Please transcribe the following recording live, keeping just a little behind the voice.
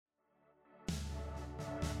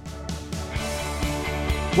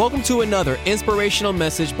Welcome to another inspirational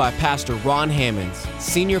message by Pastor Ron Hammonds,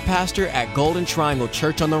 Senior Pastor at Golden Triangle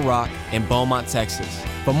Church on the Rock in Beaumont, Texas.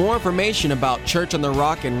 For more information about Church on the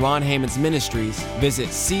Rock and Ron Hammonds Ministries, visit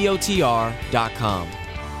cotr.com.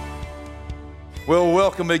 Well,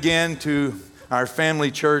 welcome again to our family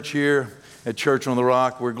church here at Church on the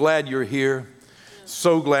Rock. We're glad you're here.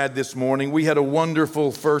 So glad this morning. We had a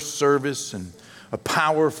wonderful first service and a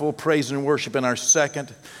powerful praise and worship in our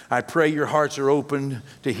second. I pray your hearts are open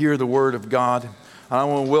to hear the Word of God. I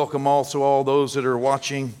want to welcome also all those that are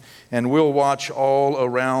watching and will watch all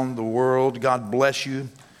around the world. God bless you.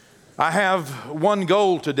 I have one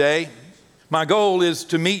goal today. My goal is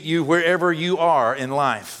to meet you wherever you are in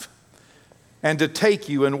life and to take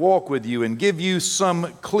you and walk with you and give you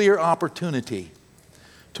some clear opportunity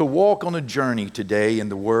to walk on a journey today in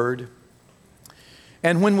the Word.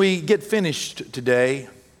 And when we get finished today,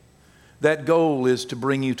 that goal is to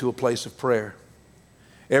bring you to a place of prayer.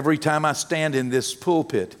 Every time I stand in this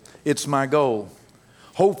pulpit, it's my goal,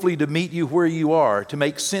 hopefully to meet you where you are, to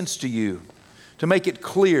make sense to you, to make it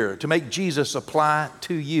clear, to make Jesus apply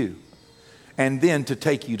to you, and then to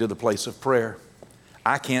take you to the place of prayer.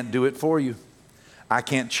 I can't do it for you. I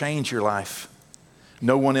can't change your life.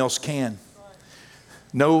 No one else can.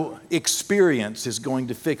 No experience is going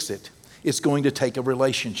to fix it. It's going to take a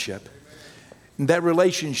relationship. And that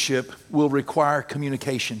relationship will require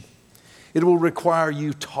communication. It will require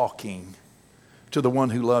you talking to the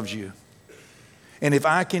one who loves you. And if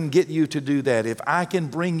I can get you to do that, if I can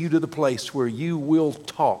bring you to the place where you will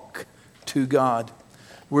talk to God,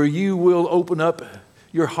 where you will open up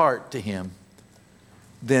your heart to Him,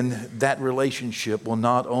 then that relationship will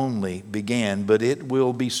not only begin, but it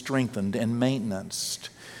will be strengthened and maintained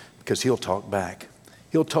because He'll talk back.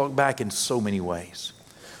 He'll talk back in so many ways.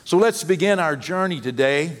 So let's begin our journey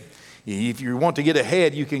today. If you want to get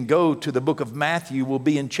ahead, you can go to the book of Matthew. We'll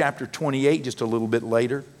be in chapter 28 just a little bit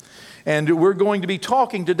later. And we're going to be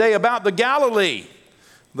talking today about the Galilee.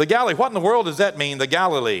 The Galilee, what in the world does that mean, the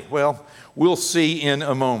Galilee? Well, we'll see in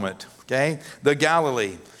a moment, okay? The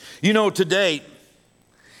Galilee. You know, today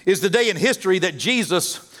is the day in history that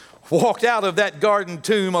Jesus walked out of that garden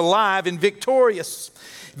tomb alive and victorious.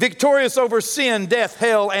 Victorious over sin, death,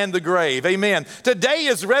 hell, and the grave. Amen. Today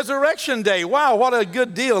is Resurrection Day. Wow, what a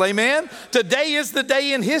good deal. Amen. Today is the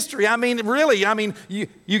day in history. Really,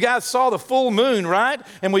 you guys saw the full moon, right?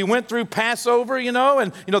 And we went through Passover, and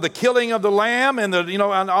the killing of the lamb,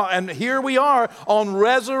 and here we are on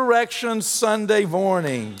Resurrection Sunday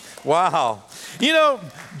morning. Wow.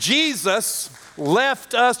 Jesus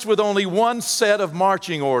left us with only one set of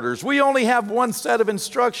marching orders. We only have one set of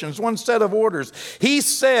instructions, one set of orders. He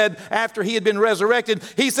said, after He had been resurrected,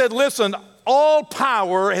 He said, listen, all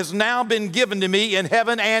power has now been given to me in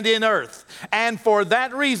heaven and in earth. And for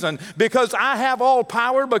that reason, because I have all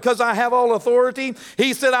power, because I have all authority,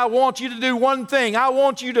 He said, I want you to do one thing. I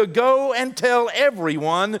want you to go and tell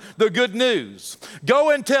everyone the good news. Go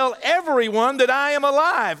and tell everyone that I am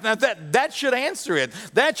alive. Now that should answer it.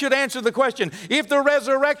 That should answer the question. If the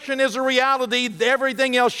resurrection is a reality,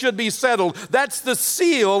 everything else should be settled. That's the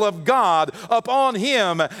seal of God upon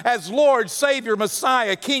Him as Lord, Savior,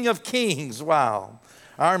 Messiah, King of Kings. Wow.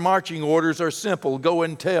 Our marching orders are simple. Go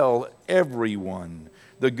and tell everyone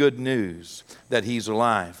the good news that He's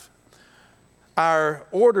alive. Our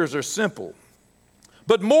orders are simple.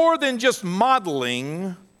 But more than just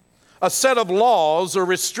modeling a set of laws or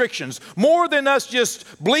restrictions, more than us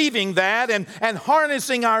just believing that and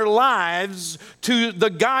harnessing our lives to the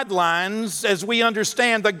guidelines as we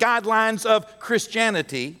understand the guidelines of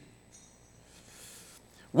Christianity,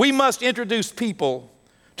 we must introduce people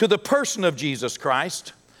to the person of Jesus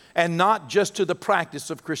Christ and not just to the practice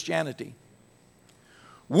of Christianity.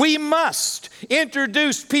 We must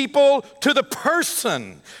introduce people to the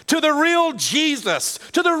person, to the real Jesus,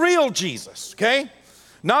 okay?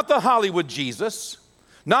 Not the Hollywood Jesus,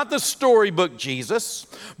 not the storybook Jesus,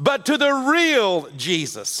 but to the real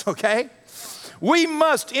Jesus, okay? We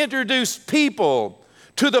must introduce people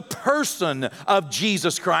to the person of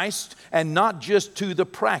Jesus Christ and not just to the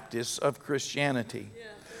practice of Christianity. Yeah.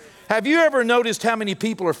 Have you ever noticed how many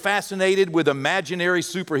people are fascinated with imaginary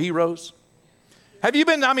superheroes? Have you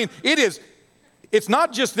been? It's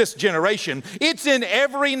not just this generation. It's in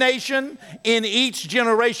every nation, in each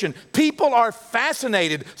generation. People are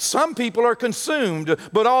fascinated. Some people are consumed,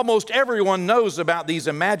 but almost everyone knows about these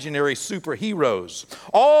imaginary superheroes.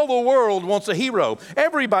 All the world wants a hero.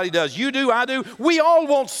 Everybody does. You do, I do. We all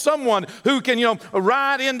want someone who can,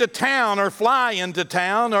 ride into town or fly into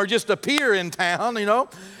town or just appear in town,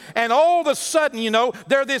 And all of a sudden,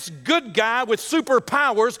 they're this good guy with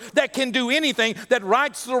superpowers that can do anything, that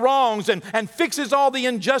rights the wrongs and fixes all the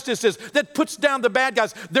injustices, that puts down the bad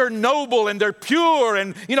guys. They're noble and they're pure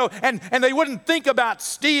and they wouldn't think about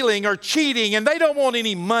stealing or cheating, and they don't want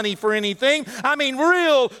any money for anything. I mean,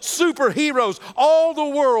 real superheroes. All the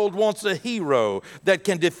world wants a hero that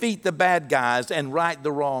can defeat the bad guys and right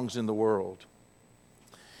the wrongs in the world.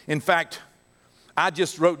 In fact, I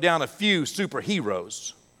just wrote down a few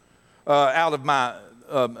superheroes out of my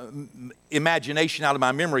imagination, out of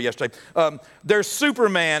my memory yesterday. There's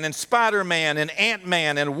Superman and Spider-Man and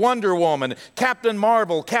Ant-Man and Wonder Woman, Captain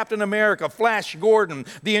Marvel, Captain America, Flash Gordon,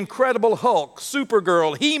 the Incredible Hulk,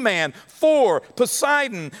 Supergirl, He-Man, Thor,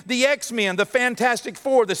 Poseidon, the X-Men, the Fantastic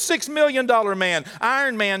Four, the $6 Million Man,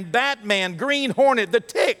 Iron Man, Batman, Green Hornet, the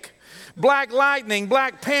Tick, Black Lightning,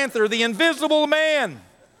 Black Panther, the Invisible Man.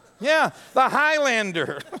 Yeah, the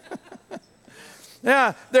Highlander.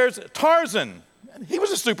 Yeah, there's Tarzan. He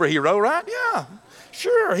was a superhero, right? Yeah,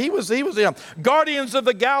 sure. He was. Guardians of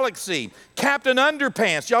the Galaxy, Captain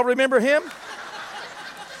Underpants. Y'all remember him?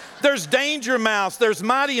 There's Danger Mouse. There's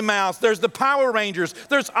Mighty Mouse. There's the Power Rangers.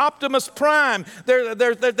 There's Optimus Prime.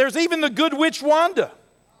 There's even the Good Witch Wanda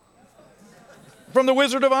from The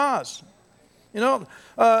Wizard of Oz.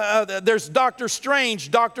 There's Dr. Strange,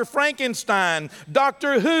 Dr. Frankenstein,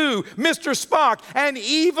 Doctor Who, Mr. Spock, and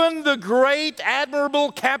even the great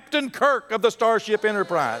admirable Captain Kirk of the Starship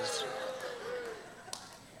Enterprise.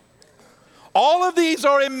 All of these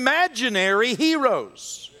are imaginary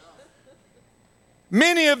heroes.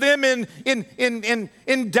 Many of them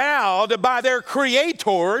endowed by their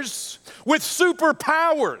creators with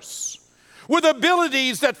superpowers, with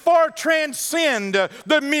abilities that far transcend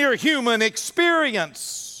the mere human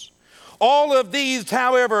experience. All of these,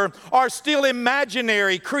 however, are still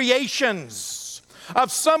imaginary creations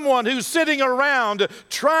of someone who's sitting around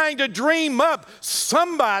trying to dream up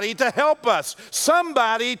somebody to help us,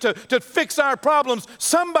 somebody to fix our problems,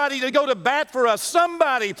 somebody to go to bat for us,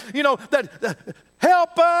 somebody, that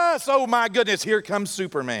help us. Oh my goodness, here comes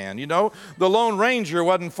Superman. The Lone Ranger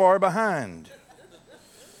wasn't far behind.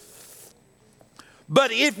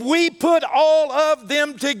 But if we put all of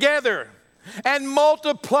them together and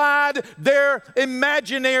multiplied their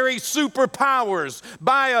imaginary superpowers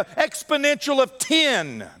by an exponential of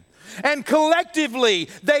 10, and collectively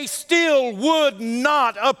they still would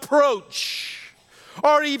not approach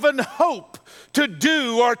or even hope to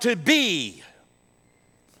do or to be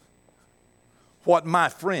what my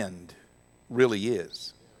friend really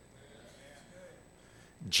is.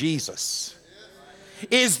 Jesus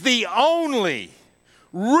is the only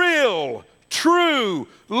real, true,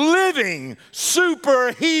 living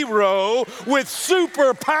superhero with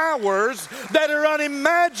superpowers that are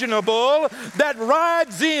unimaginable, that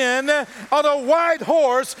rides in on a white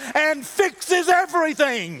horse and fixes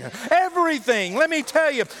everything. Everything. Let me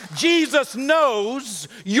tell you, Jesus knows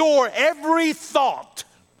your every thought.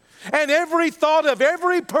 And every thought of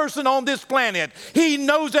every person on this planet. He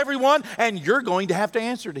knows everyone, and you're going to have to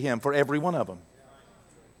answer to him for every one of them.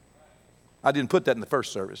 I didn't put that in the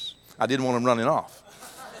first service. I didn't want them running off.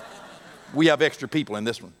 We have extra people in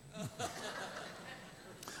this one.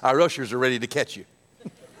 Our ushers are ready to catch you.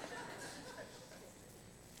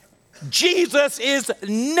 Jesus is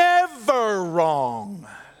never wrong.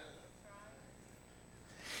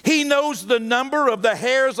 He knows the number of the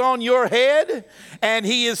hairs on your head, and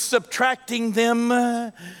he is subtracting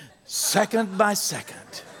them second by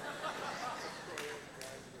second.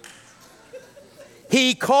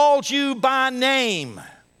 He called you by name.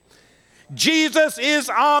 Jesus is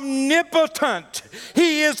omnipotent.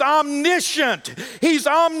 He is omniscient. He's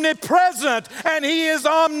omnipresent, and he is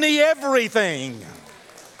omni-everything.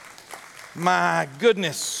 My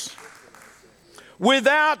goodness.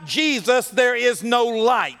 Without Jesus, there is no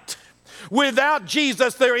light. Without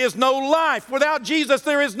Jesus, there is no life. Without Jesus,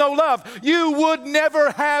 there is no love. You would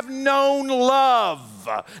never have known love.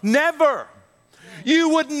 Never. You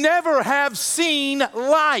would never have seen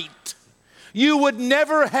light. You would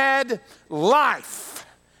never had life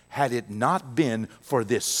had it not been for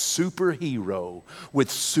this superhero with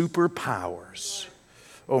superpowers.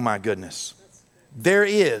 Oh my goodness. There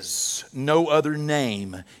is no other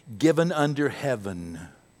name given under heaven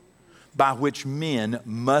by which men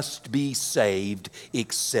must be saved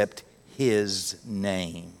except his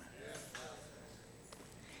name.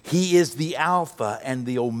 He is the Alpha and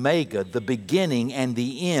the Omega, the beginning and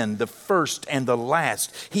the end, the first and the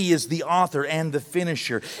last. He is the author and the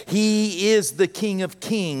finisher. He is the King of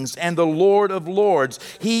kings and the Lord of lords.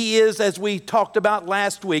 He is, as we talked about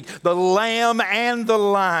last week, the Lamb and the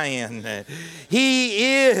Lion.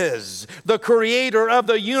 He is the creator of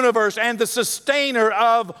the universe and the sustainer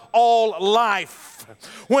of all life.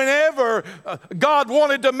 Whenever God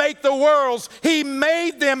wanted to make the worlds, He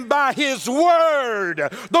made them by His Word.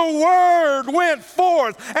 The Word went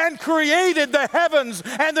forth and created the heavens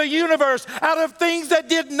and the universe out of things that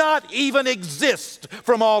did not even exist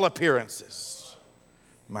from all appearances.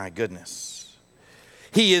 My goodness.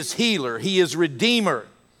 He is healer. He is redeemer.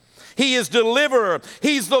 He is deliverer.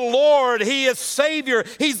 He's the Lord. He is Savior.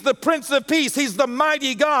 He's the Prince of Peace. He's the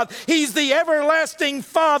mighty God. He's the everlasting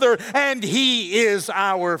Father, and He is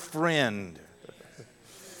our friend.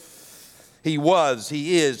 He was,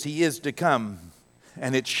 He is to come,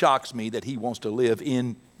 and it shocks me that He wants to live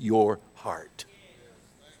in your heart.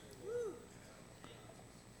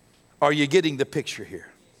 Are you getting the picture here?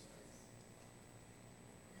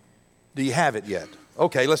 Do you have it yet?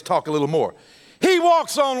 Okay, let's talk a little more. He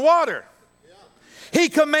walks on water. He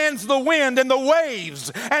commands the wind and the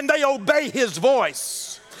waves, and they obey His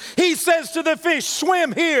voice. He says to the fish,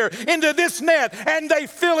 swim here into this net, and they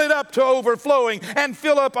fill it up to overflowing and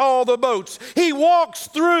fill up all the boats. He walks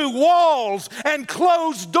through walls and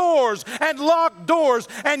closed doors and locked doors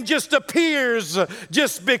and just appears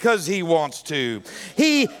just because He wants to.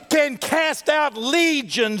 He can cast out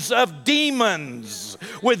legions of demons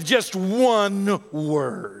with just one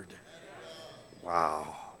word.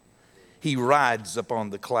 Wow. He rides upon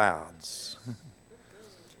the clouds.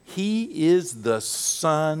 He is the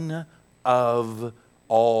Son of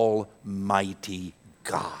Almighty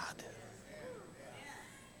God.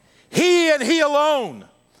 He and He alone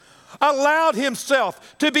allowed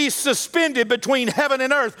Himself to be suspended between heaven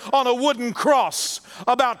and earth on a wooden cross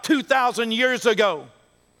about 2,000 years ago.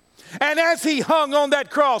 And as He hung on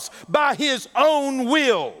that cross by His own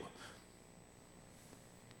will,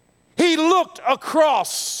 He looked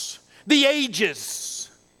across the ages,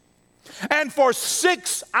 and for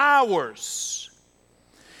 6 hours,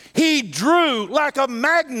 He drew like a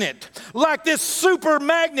magnet, like this super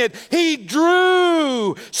magnet. He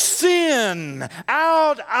drew sin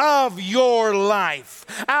out of your life,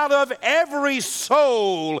 out of every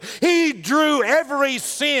soul. He drew every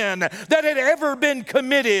sin that had ever been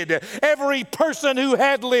committed, every person who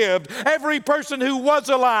had lived, every person who was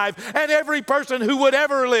alive, and every person who would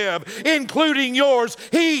ever live, including yours.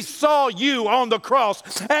 He saw you on the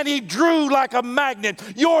cross, and He drew like a magnet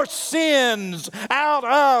your sins out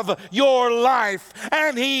of your life,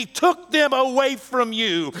 and He took them away from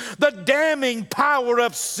you. The damning power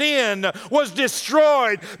of sin was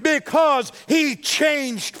destroyed because He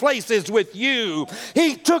changed places with you.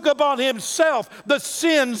 He took upon Himself the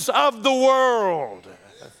sins of the world.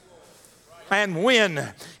 And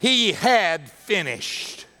when He had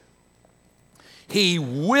finished, He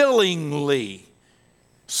willingly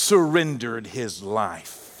surrendered His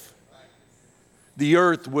life. The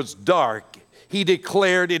earth was dark. He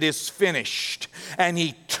declared, it is finished. And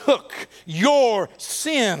He took your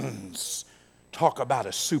sins. Talk about a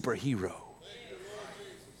superhero.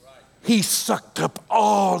 He sucked up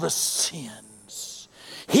all the sins.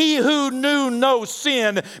 He who knew no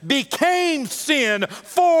sin became sin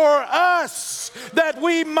for us, that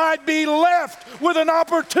we might be left with an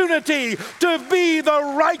opportunity to be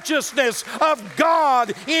the righteousness of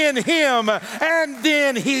God in Him. And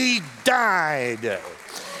then He died.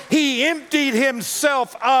 He emptied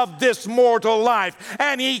Himself of this mortal life,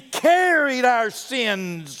 and He carried our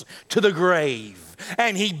sins to the grave,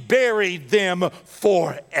 and He buried them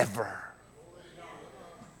forever.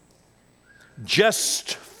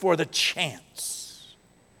 Just for the chance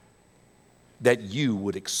that you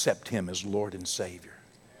would accept Him as Lord and Savior.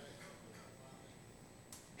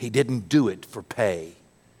 He didn't do it for pay.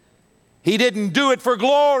 He didn't do it for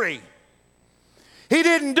glory. He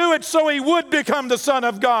didn't do it so He would become the Son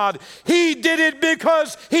of God. He did it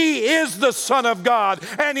because He is the Son of God.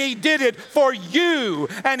 And He did it for you,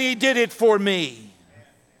 and He did it for me.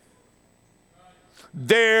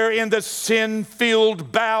 There in the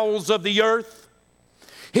sin-filled bowels of the earth,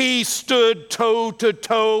 He stood toe to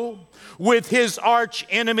toe with His arch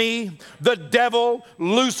enemy, the devil,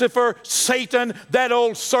 Lucifer, Satan, that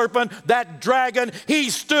old serpent, that dragon. He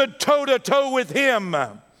stood toe to toe with him.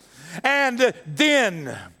 And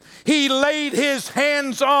then He laid his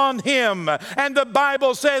hands on him, and the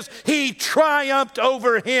Bible says he triumphed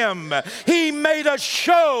over him. He made a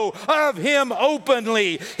show of him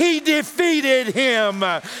openly. He defeated him.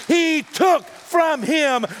 He took from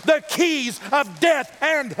him the keys of death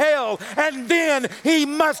and hell, and then he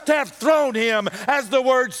must have thrown him, as the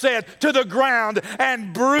word said, to the ground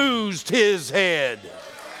and bruised his head.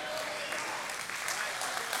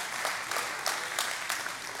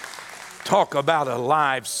 Talk about a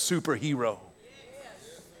live superhero.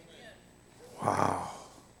 Wow.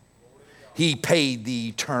 He paid the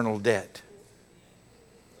eternal debt.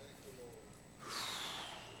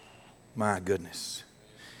 My goodness.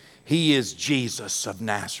 He is Jesus of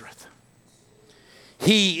Nazareth.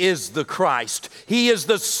 He is the Christ. He is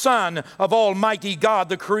the Son of Almighty God,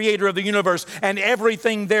 the Creator of the universe and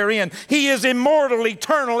everything therein. He is immortal,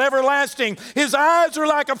 eternal, everlasting. His eyes are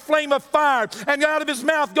like a flame of fire, and out of his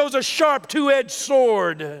mouth goes a sharp two-edged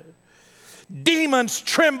sword. Demons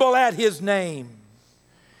tremble at his name.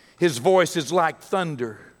 His voice is like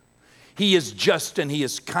thunder. He is just and he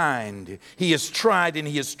is kind. He is tried and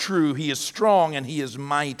he is true. He is strong and he is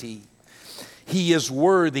mighty. He is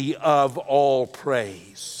worthy of all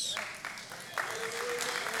praise.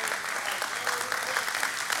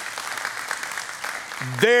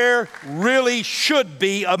 There really should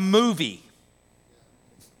be a movie.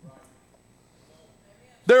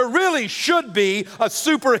 There really should be a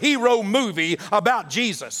superhero movie about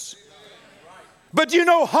Jesus. But you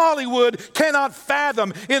know, Hollywood cannot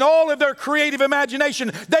fathom in all of their creative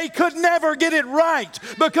imagination. They could never get it right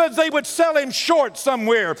because they would sell him short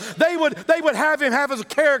somewhere. They would have him have a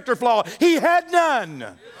character flaw. He had none.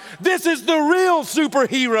 This is the real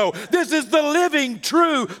superhero. This is the living,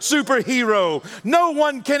 true superhero. No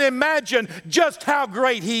one can imagine just how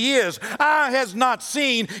great he is. Eye has not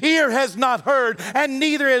seen, ear has not heard, and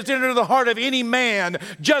neither has entered the heart of any man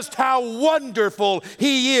just how wonderful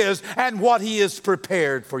he is and what he has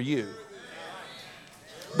prepared for you.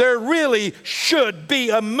 There really should be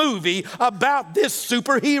a movie about this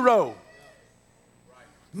superhero.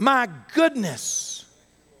 My goodness.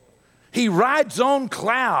 He rides on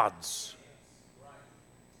clouds.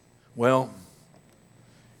 Well,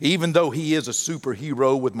 even though he is a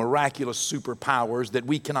superhero with miraculous superpowers that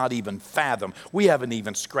we cannot even fathom, we haven't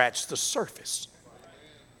even scratched the surface.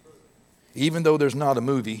 Even though there's not a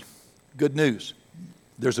movie, good news,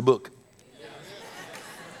 there's a book.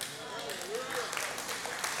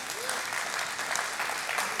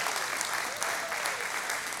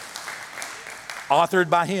 Authored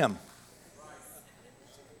by him.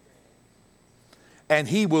 And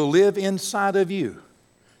he will live inside of you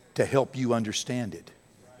to help you understand it.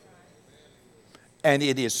 And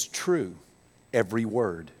it is true, every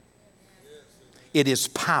word. It is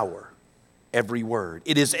power, every word.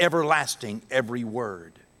 It is everlasting, every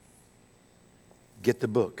word. Get the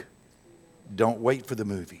book. Don't wait for the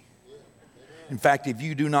movie. In fact, if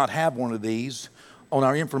you do not have one of these, on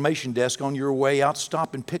our information desk on your way out,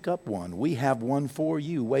 stop and pick up one. We have one for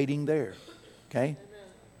you waiting there. Okay?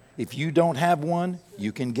 If you don't have one,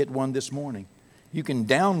 you can get one this morning. You can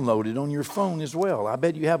download it on your phone as well. I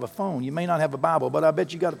bet you have a phone. You may not have a Bible, but I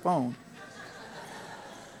bet you got a phone.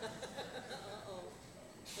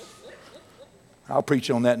 I'll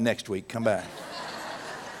preach on that next week. Come back.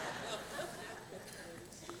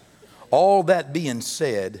 All that being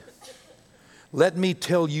said, let me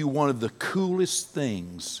tell you one of the coolest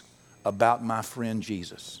things about my friend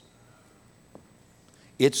Jesus.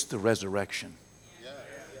 It's the resurrection.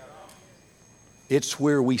 It's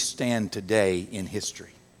where we stand today in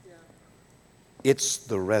history. It's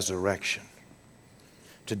the resurrection.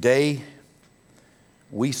 Today,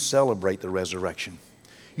 we celebrate the resurrection.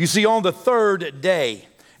 You see, on the third day,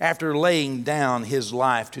 after laying down his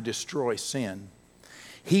life to destroy sin,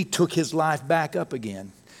 he took his life back up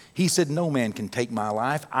again. He said, no man can take my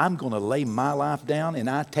life. I'm going to lay my life down and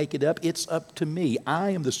I take it up. It's up to me. I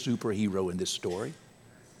am the superhero in this story.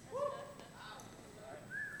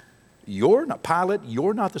 You're not, Pilate,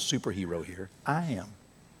 you're not the superhero here. I am.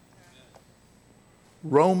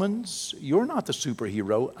 Romans, you're not the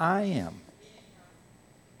superhero. I am.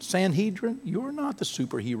 Sanhedrin, you're not the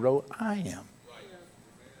superhero. I am.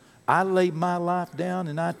 I lay my life down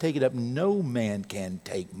and I take it up. No man can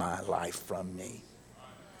take my life from me.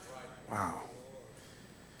 Wow.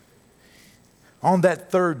 On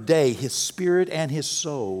that third day, his spirit and his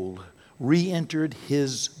soul re-entered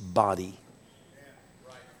his body.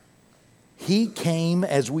 He came,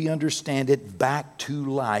 as we understand it, back to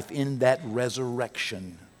life in that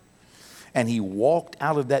resurrection. And he walked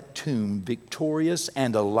out of that tomb victorious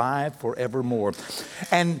and alive forevermore.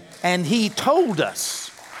 And he told us,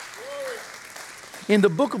 In the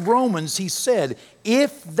book of Romans, he said,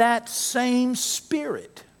 if that same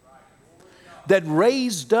Spirit that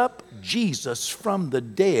raised up Jesus from the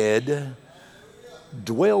dead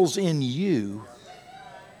dwells in you,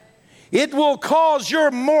 it will cause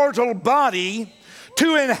your mortal body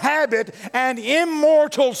to inhabit an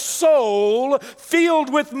immortal soul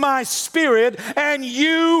filled with my Spirit, and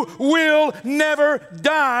you will never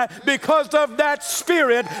die because of that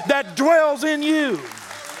Spirit that dwells in you.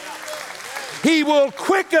 He will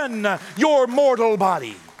quicken your mortal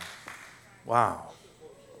body. Wow.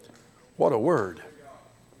 What a word.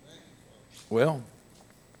 Well,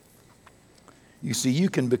 you see, you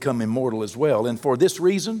can become immortal as well. And for this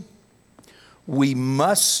reason, we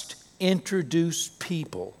must introduce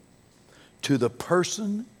people to the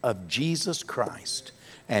person of Jesus Christ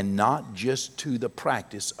and not just to the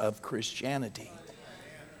practice of Christianity.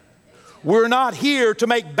 We're not here to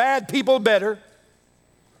make bad people better.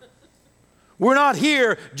 We're not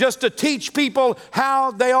here just to teach people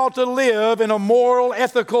how they ought to live in a moral,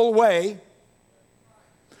 ethical way.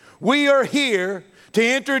 We are here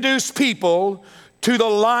to introduce people to the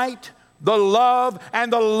light, the love,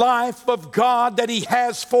 and the life of God that He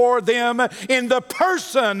has for them in the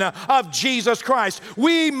person of Jesus Christ.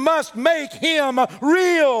 We must make Him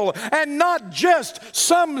real and not just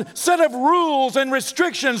some set of rules and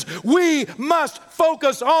restrictions. We must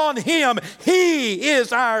focus on Him. He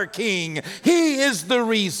is our King. He is the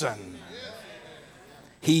reason.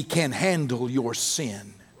 He can handle your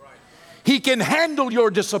sin. He can handle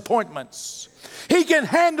your disappointments. He can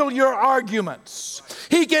handle your arguments.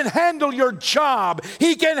 He can handle your job.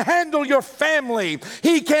 He can handle your family.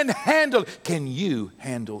 He can handle. Can you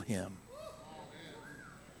handle Him?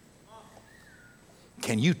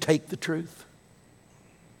 Can you take the truth?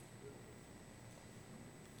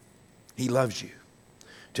 He loves you.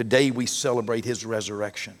 Today we celebrate His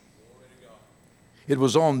resurrection. It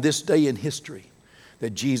was on this day in history that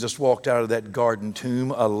Jesus walked out of that garden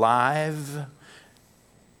tomb alive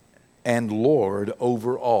and Lord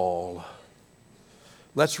over all.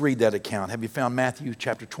 Let's read that account. Have you found Matthew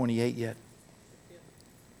chapter 28 yet?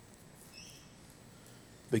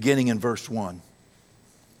 Beginning in verse 1.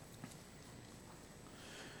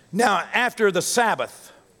 Now, after the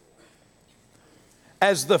Sabbath,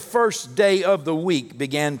 as the first day of the week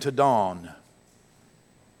began to dawn,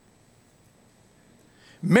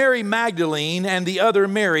 Mary Magdalene and the other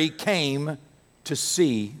Mary came to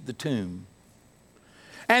see the tomb.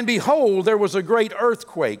 And behold, there was a great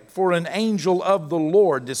earthquake, for an angel of the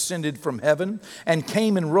Lord descended from heaven and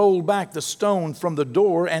came and rolled back the stone from the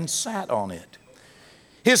door and sat on it.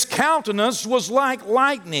 His countenance was like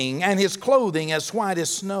lightning, and his clothing as white as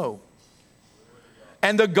snow.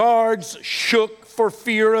 And the guards shook for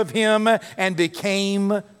fear of him and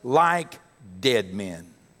became like dead men.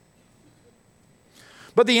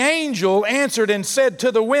 But the angel answered and said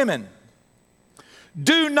to the women,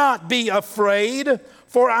 "Do not be afraid,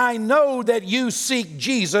 for I know that you seek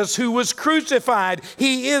Jesus who was crucified.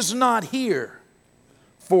 He is not here,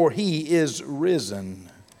 for He is risen,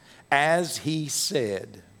 as He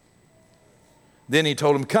said." Then He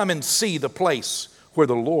told him, "Come and see the place where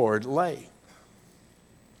the Lord lay.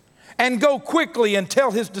 And go quickly and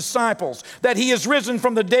tell His disciples that He is risen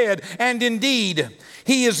from the dead, and indeed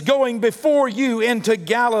He is going before you into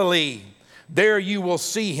Galilee. There you will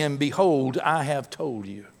see Him. Behold, I have told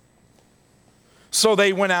you." So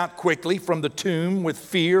they went out quickly from the tomb with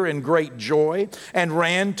fear and great joy and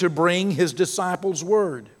ran to bring His disciples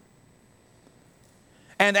word.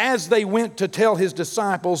 And as they went to tell His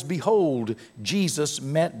disciples, behold, Jesus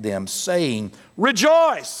met them, saying,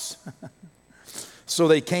 "Rejoice!" So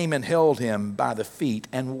they came and held Him by the feet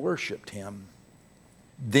and worshiped Him.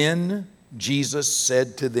 Then Jesus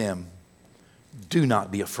said to them, "Do not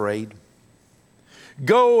be afraid.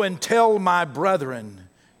 Go and tell my brethren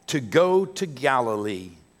to go to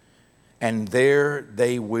Galilee, and there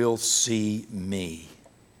they will see me."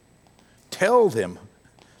 Tell them.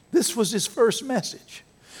 This was His first message.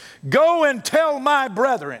 Go and tell my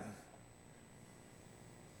brethren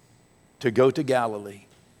to go to Galilee,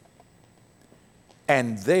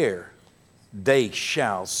 and there they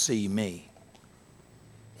shall see me.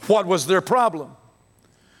 What was their problem?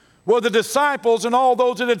 Well, the disciples and all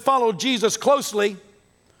those that had followed Jesus closely,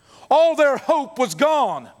 all their hope was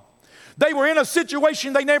gone. They were in a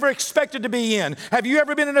situation they never expected to be in. Have you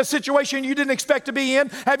ever been in a situation you didn't expect to be in?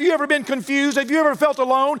 Have you ever been confused? Have you ever felt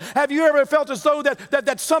alone? Have you ever felt as though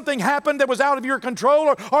that something happened that was out of your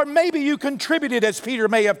control? Or maybe you contributed as Peter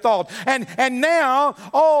may have thought. And now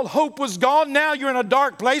all hope was gone. Now you're in a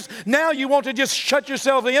dark place. Now you want to just shut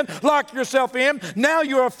yourself in, lock yourself in. Now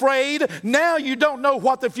you're afraid. Now you don't know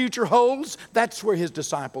what the future holds. That's where his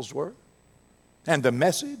disciples were. And the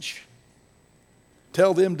message?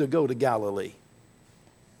 Tell them to go to Galilee.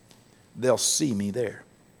 They'll see me there.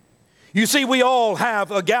 You see, we all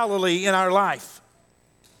have a Galilee in our life.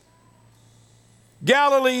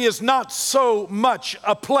 Galilee is not so much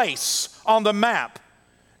a place on the map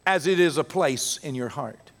as it is a place in your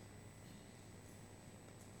heart.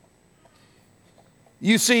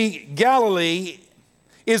 You see, Galilee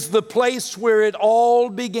is the place where it all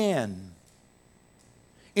began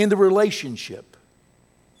in the relationship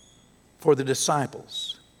for the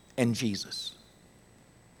disciples and Jesus.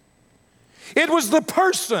 It was the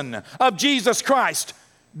person of Jesus Christ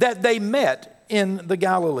that they met in the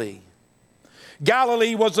Galilee.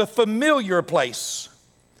 Galilee was a familiar place.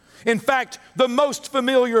 In fact, the most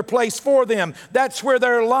familiar place for them. That's where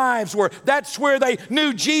their lives were. That's where they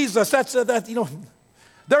knew Jesus.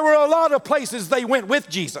 There were a lot of places they went with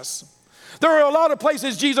Jesus. There were a lot of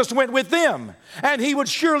places Jesus went with them, and he would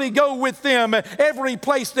surely go with them every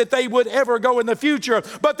place that they would ever go in the future.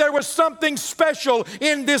 But there was something special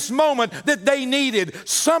in this moment that they needed,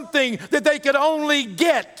 something that they could only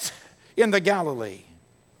get in the Galilee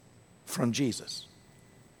from Jesus.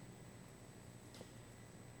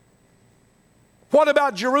 What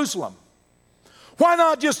about Jerusalem? Why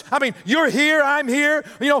not just, you're here, I'm here,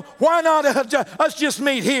 why not us just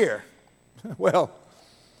meet here? Well,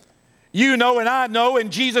 you know and I know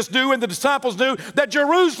and Jesus knew and the disciples knew that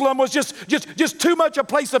Jerusalem was just too much a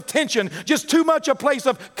place of tension, just too much a place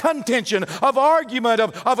of contention, of argument,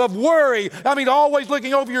 of worry. Always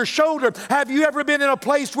looking over your shoulder. Have you ever been in a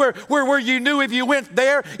place where you knew if you went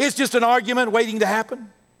there, it's just an argument waiting to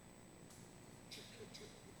happen?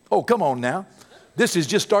 Oh, come on now. This is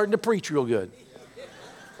just starting to preach real good.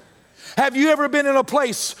 Have you ever been in a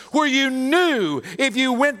place where you knew if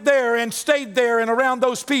you went there and stayed there and around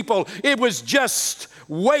those people, it was just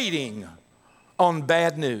waiting on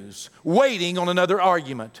bad news, waiting on another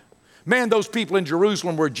argument? Man, those people in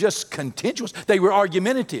Jerusalem were just contentious. They were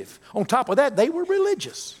argumentative. On top of that, they were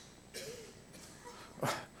religious.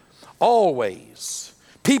 Always.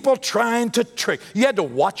 People trying to trick. You had to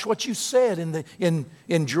watch what you said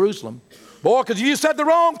in Jerusalem. Boy, because you said the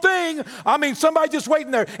wrong thing. Somebody just waiting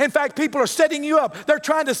there. In fact, people are setting you up. They're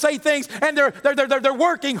trying to say things, and they're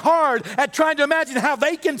working hard at trying to imagine how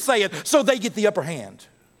they can say it so they get the upper hand.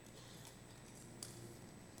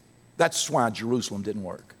 That's why Jerusalem didn't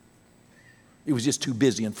work. It was just too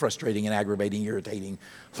busy and frustrating and aggravating, irritating.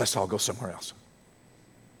 Let's all go somewhere else.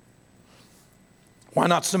 Why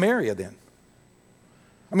not Samaria then?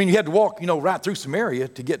 You had to walk, right through Samaria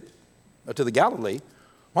to get to the Galilee.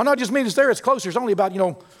 Why not just meet us there? It's closer. It's only about,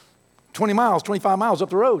 20 miles, 25 miles up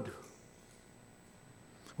the road.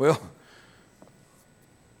 Well,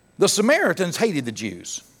 the Samaritans hated the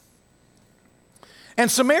Jews. And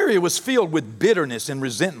Samaria was filled with bitterness and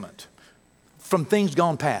resentment from things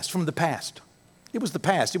gone past, from the past. It was the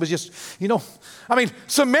past. It was just,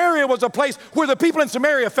 Samaria was a place where the people in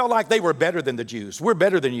Samaria felt like they were better than the Jews. We're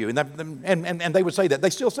better than you. And they would say that. They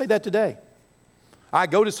still say that today. I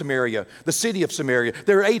go to Samaria, the city of Samaria.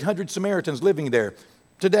 There are 800 Samaritans living there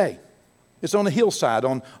today. It's on a hillside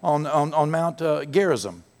on Mount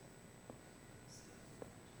Gerizim.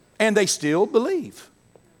 And they still believe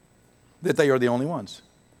that they are the only ones.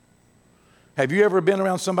 Have you ever been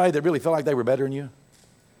around somebody that really felt like they were better than you?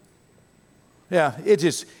 Yeah,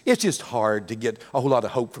 it's just hard to get a whole lot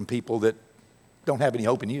of hope from people that don't have any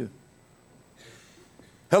hope in you.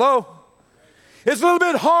 Hello? It's a little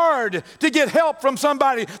bit hard to get help from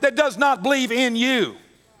somebody that does not believe in you.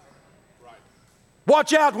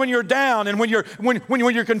 Watch out when you're down and when you're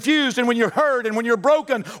confused and when you're hurt and when you're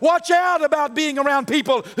broken. Watch out about being around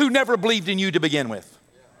people who never believed in you to begin with.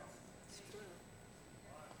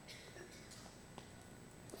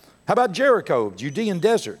 How about Jericho, Judean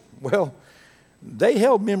desert? Well, they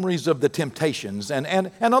held memories of the temptations and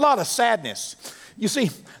a lot of sadness. You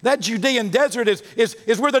see, that Judean desert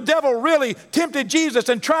is where the devil really tempted Jesus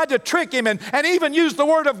and tried to trick him and even used the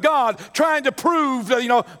word of God trying to prove,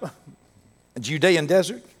 Judean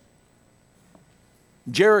desert,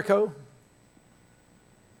 Jericho.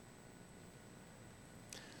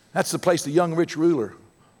 That's the place the young rich ruler,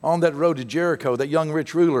 on that road to Jericho, that young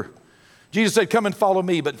rich ruler. Jesus said, come and follow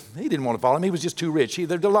me, but he didn't want to follow him. He was just too rich.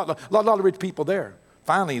 There's a lot of rich people there,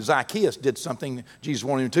 finally Zacchaeus did something Jesus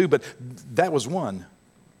wanted him to, but that was one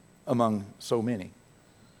among so many.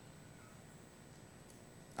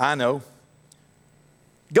 I know.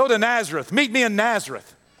 Go to Nazareth. Meet me in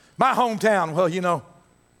Nazareth, my hometown. Well, you know,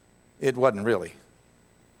 it wasn't really.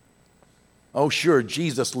 Oh, sure,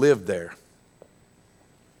 Jesus lived there.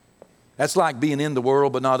 That's like being in the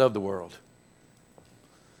world but not of the world.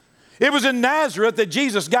 It was in Nazareth that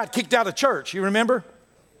Jesus got kicked out of church. You remember?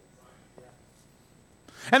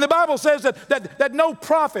 And the Bible says that no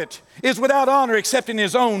prophet is without honor except in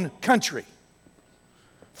his own country.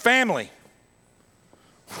 Family.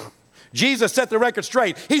 Jesus set the record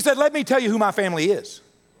straight. He said, let me tell you who my family is.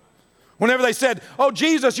 Whenever they said, oh,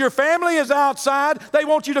 Jesus, your family is outside, they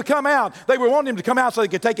want you to come out. They were wanting him to come out so they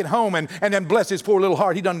could take it home and then bless his poor little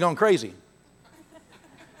heart. He done gone crazy.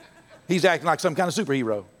 He's acting like some kind of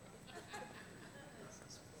superhero.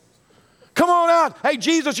 Come on out. Hey,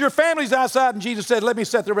 Jesus, your family's outside. And Jesus said, let me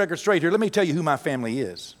set the record straight here. Let me tell you who my family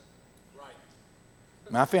is.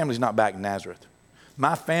 My family's not back in Nazareth.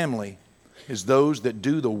 My family is those that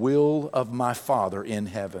do the will of my Father in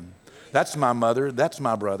heaven. That's my mother. That's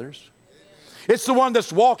my brothers. It's the one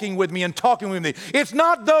that's walking with me and talking with me. It's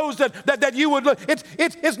not those that you would look.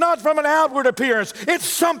 It's not from an outward appearance. It's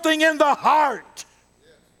something in the heart.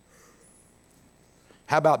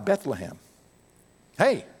 How about Bethlehem?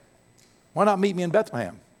 Hey, why not meet me in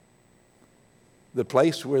Bethlehem? The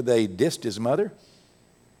place where they dissed his mother.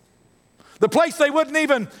 The place they wouldn't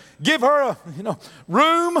even give her a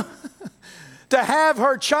room to have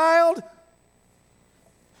her child.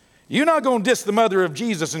 You're not going to diss the mother of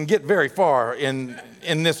Jesus and get very far in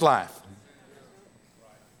this life.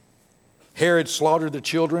 Herod slaughtered the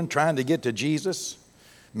children trying to get to Jesus.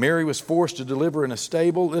 Mary was forced to deliver in a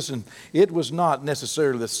stable. Listen, it was not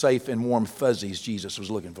necessarily the safe and warm fuzzies Jesus was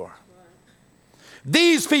looking for.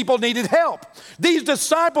 These people needed help. These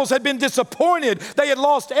disciples had been disappointed. They had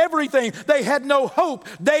lost everything. They had no hope.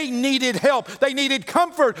 They needed help. They needed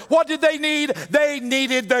comfort. What did they need? They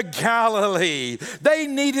needed the Galilee. They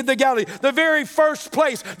needed the Galilee. The very first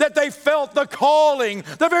place that they felt the calling.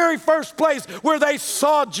 The very first place where they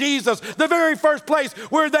saw Jesus. The very first place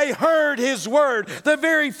where they heard his word. The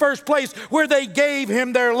very first place where they gave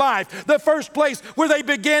him their life. The first place where they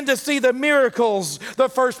began to see the miracles. The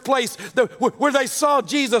first place where they saw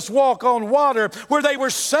Jesus walk on water, where they were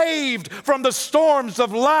saved from the storms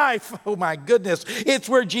of life. Oh my goodness. It's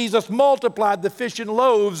where Jesus multiplied the fish and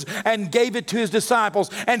loaves and gave it to his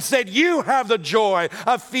disciples and said, you have the joy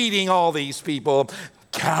of feeding all these people.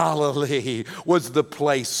 Galilee was the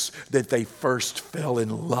place that they first fell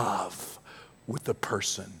in love with the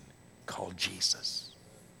person called Jesus.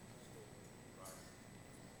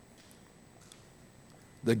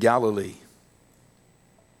 The Galilee.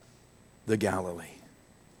 The Galilee.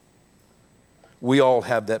 We all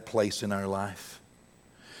have that place in our life.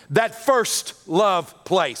 That first love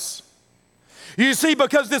place. You see,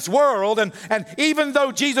 because this world, and even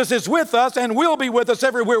though Jesus is with us and will be with us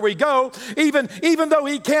everywhere we go, even though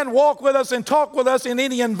he can walk with us and talk with us in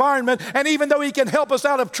any environment, and even though he can help us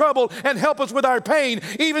out of trouble and help us with our pain,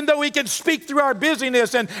 even though he can speak through our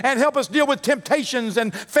busyness and help us deal with temptations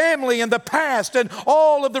and family and the past and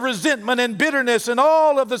all of the resentment and bitterness and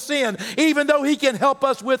all of the sin, even though he can help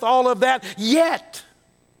us with all of that, yet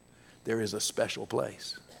there is a special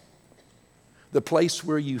place. The place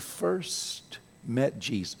where you first met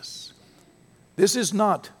Jesus. This is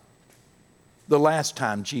not the last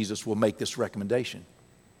time Jesus will make this recommendation.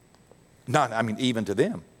 Even to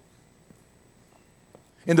them.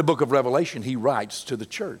 In the book of Revelation, he writes to the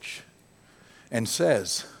church and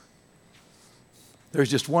says, there's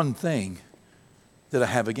just one thing that I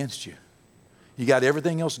have against you. You got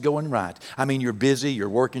everything else going right. You're busy, you're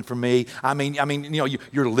working for me.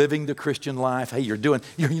 You're living the Christian life. Hey, you're doing,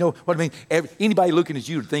 you know what I mean? Anybody looking at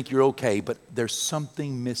you would think you're okay, but there's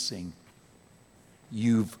something missing.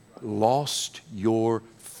 You've lost your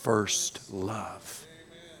first love.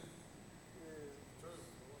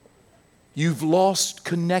 You've lost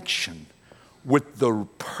connection with the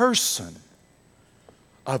person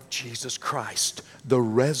of Jesus Christ, the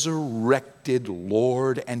resurrected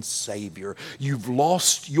Lord and Savior. You've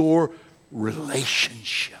lost your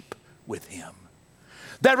relationship with him.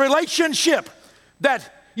 That relationship that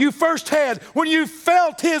you first had when you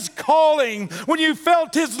felt his calling, when you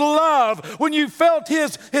felt his love, when you felt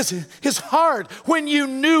his heart, when you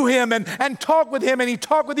knew him and talked with him and he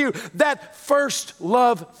talked with you. That first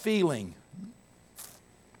love feeling.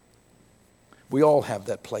 We all have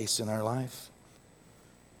that place in our life.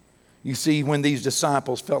 You see, when these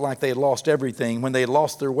disciples felt like they had lost everything, when they had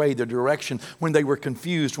lost their way, their direction, when they were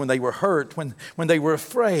confused, when they were hurt, when they were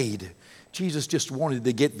afraid, Jesus just wanted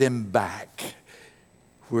to get them back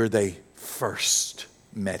where they first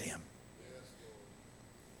met him.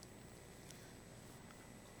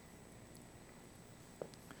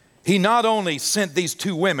 He not only sent these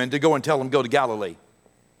two women to go and tell them, go to Galilee.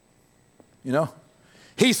 You know,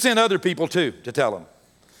 he sent other people too to tell them.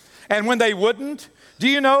 And when they wouldn't, do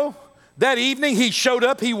you know, that evening he showed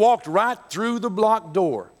up, he walked right through the blocked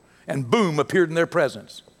door and boom, appeared in their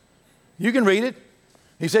presence. You can read it.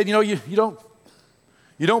 He said, you know, you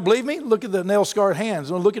don't believe me? Look at the nail-scarred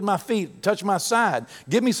hands. Look at my feet. Touch my side.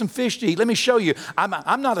 Give me some fish to eat. Let me show you.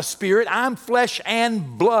 I'm not a spirit. I'm flesh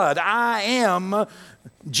and blood. I am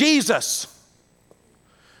Jesus.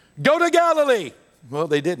 Go to Galilee. Well,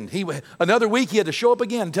 they didn't. Another week he had to show up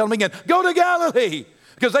again and tell them again, go to Galilee.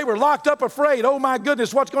 Because they were locked up afraid. Oh my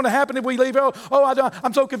goodness, what's going to happen if we leave?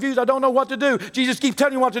 I'm so confused. I don't know what to do. Jesus keeps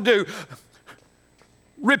telling you what to do.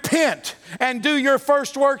 Repent and do your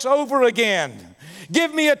first works over again.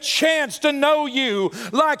 Give me a chance to know you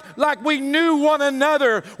like we knew one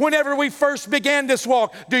another whenever we first began this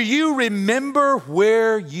walk. Do you remember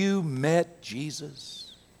where you met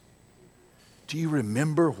Jesus? Do you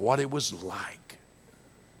remember what it was like?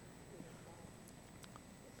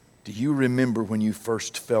 Do you remember when you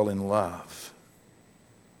first fell in love?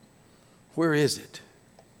 Where is it?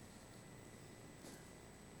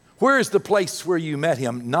 Where is the place where you met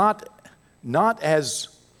him? Not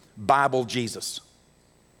as Bible Jesus,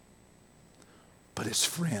 but as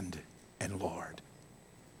friend and Lord.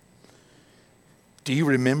 Do you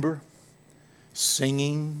remember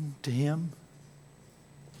singing to him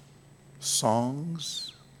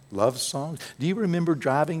songs, love songs? Do you remember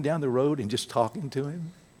driving down the road and just talking to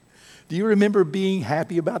him? Do you remember being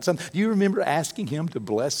happy about something? Do you remember asking him to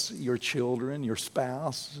bless your children, your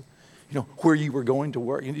spouse? You know, where you were going to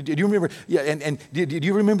work. Do you remember? Yeah, and do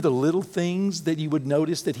you remember the little things that you would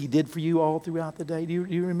notice that he did for you all throughout the day? Do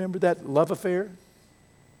you remember that love affair?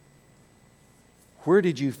 Where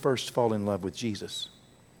did you first fall in love with Jesus?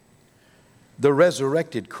 The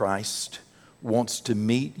resurrected Christ wants to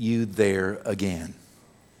meet you there again.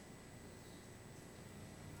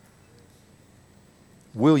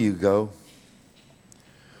 Will you go?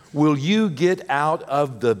 Will you get out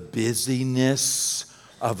of the busyness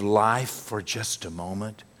of life for just a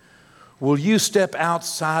moment? Will you step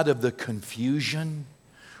outside of the confusion?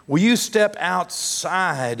 Will you step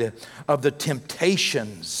outside of the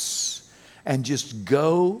temptations and just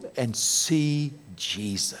go and see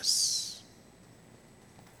Jesus?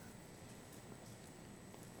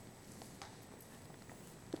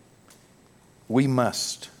 We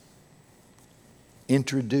must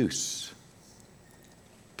introduce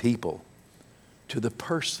people to the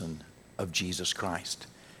person of Jesus Christ,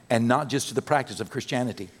 and not just to the practice of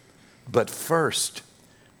Christianity, but first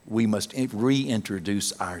we must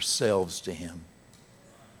reintroduce ourselves to him.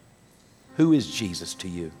 Who is Jesus to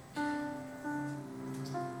you?